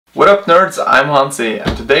What up nerds, I'm Hansi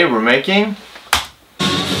and today we're making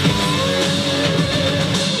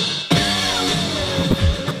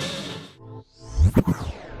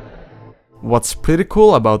What's pretty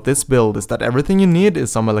cool about this build is that everything you need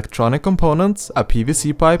is some electronic components, a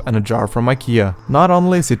PVC pipe and a jar from IKEA. Not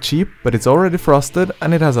only is it cheap, but it's already frosted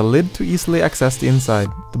and it has a lid to easily access the inside.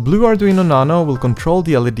 The blue Arduino Nano will control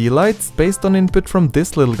the LED lights based on input from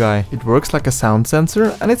this little guy. It works like a sound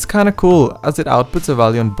sensor and it's kinda cool as it outputs a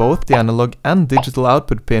value on both the analog and digital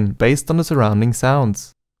output pin based on the surrounding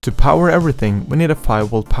sounds. To power everything, we need a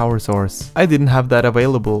 5V power source. I didn't have that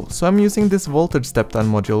available, so I'm using this voltage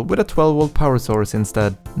step-down module with a 12V power source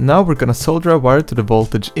instead. Now we're gonna solder a wire to the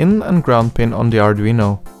voltage in and ground pin on the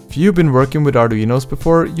Arduino. If you've been working with Arduinos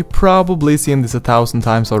before, you've probably seen this 1000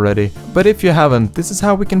 times already. But if you haven't, this is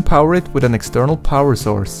how we can power it with an external power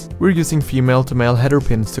source. We're using female to male header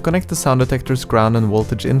pins to connect the sound detector's ground and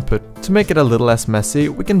voltage input. To make it a little less messy,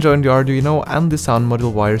 we can join the Arduino and the sound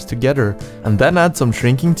module wires together, and then add some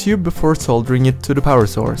shrinking tube before soldering it to the power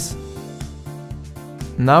source.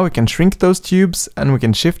 Now we can shrink those tubes and we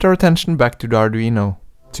can shift our attention back to the Arduino.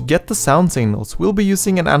 To get the sound signals, we'll be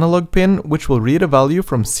using an analog pin which will read a value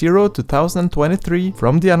from 0 to 1023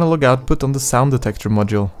 from the analog output on the sound detector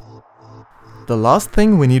module. The last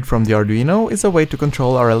thing we need from the Arduino is a way to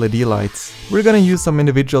control our LED lights. We're gonna use some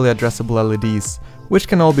individually addressable LEDs, which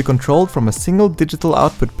can all be controlled from a single digital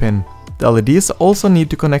output pin. The LEDs also need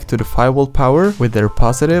to connect to the 5V power with their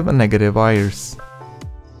positive and negative wires.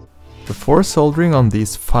 Before soldering on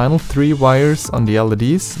these final 3 wires on the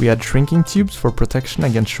LEDs, we add shrinking tubes for protection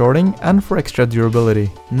against shorting and for extra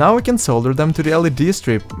durability. Now we can solder them to the LED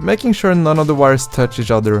strip, making sure none of the wires touch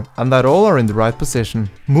each other and that all are in the right position.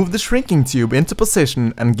 Move the shrinking tube into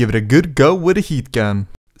position and give it a good go with a heat gun.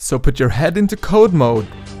 So put your head into code mode,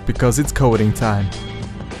 because it's coding time.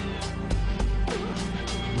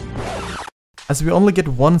 As we only get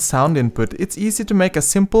one sound input, it's easy to make a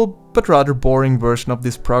simple but rather boring version of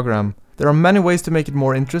this program. There are many ways to make it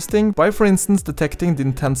more interesting, by for instance detecting the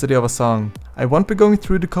intensity of a song. I won't be going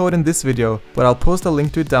through the code in this video, but I'll post a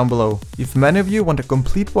link to it down below. If many of you want a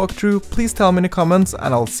complete walkthrough, please tell me in the comments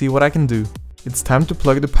and I'll see what I can do. It's time to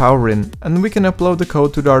plug the power in, and we can upload the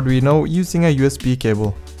code to the Arduino using a USB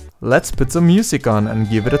cable. Let's put some music on and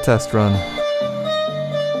give it a test run.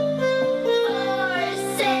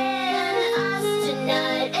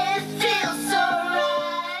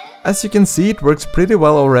 As you can see, it works pretty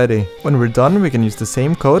well already. When we're done, we can use the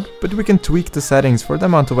same code, but we can tweak the settings for the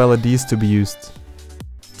amount of LEDs to be used.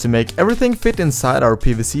 To make everything fit inside our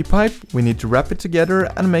PVC pipe, we need to wrap it together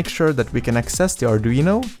and make sure that we can access the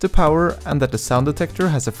Arduino, the power, and that the sound detector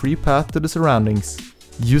has a free path to the surroundings.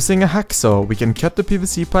 Using a hacksaw, we can cut the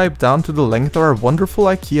PVC pipe down to the length of our wonderful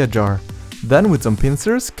IKEA jar. Then with some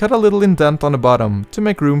pincers, cut a little indent on the bottom to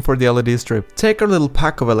make room for the LED strip. Take our little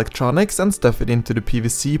pack of electronics and stuff it into the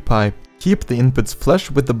PVC pipe. Keep the inputs flush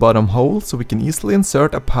with the bottom hole so we can easily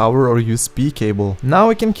insert a power or USB cable. Now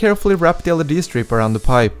we can carefully wrap the LED strip around the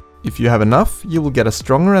pipe. If you have enough, you will get a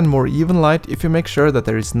stronger and more even light if you make sure that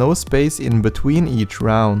there is no space in between each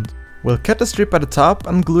round. We'll cut the strip at the top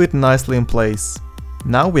and glue it nicely in place.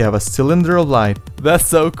 Now we have a cylinder of light. That's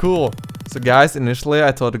so cool! So guys, initially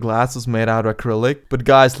I thought the glass was made out of acrylic, but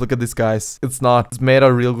guys, look at this guys. It's not. It's made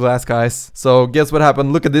out of real glass, guys. So guess what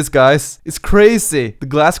happened? Look at this, guys. It's crazy. The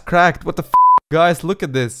glass cracked. What the f***? Guys, look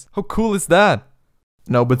at this. How cool is that?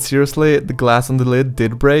 No, but seriously, the glass on the lid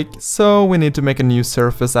did break, so we need to make a new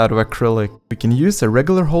surface out of acrylic. We can use a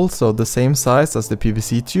regular hole saw the same size as the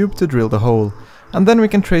PVC tube to drill the hole. And then we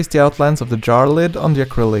can trace the outlines of the jar lid on the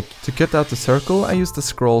acrylic. To cut out the circle, I used a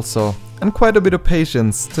scroll saw, and quite a bit of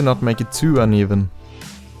patience to not make it too uneven.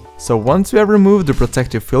 So once we have removed the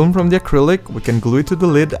protective film from the acrylic, we can glue it to the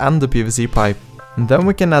lid and the PVC pipe. And then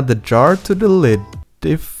we can add the jar to the lid,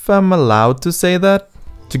 if I'm allowed to say that.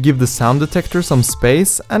 To give the sound detector some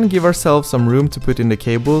space and give ourselves some room to put in the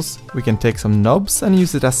cables, we can take some knobs and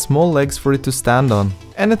use it as small legs for it to stand on.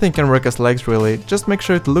 Anything can work as legs really, just make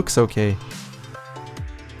sure it looks okay.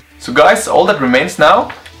 So guys, all that remains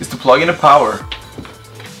now is to plug in the power.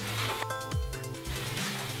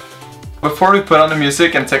 Before we put on the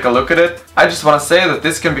music and take a look at it, I just want to say that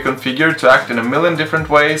this can be configured to act in a million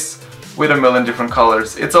different ways with a million different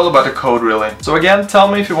colors. It's all about the code really. So again,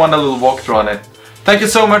 tell me if you want a little walkthrough on it. Thank you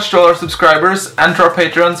so much to all our subscribers and to our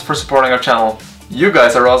patrons for supporting our channel. You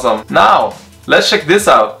guys are awesome. Now, let's check this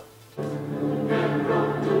out.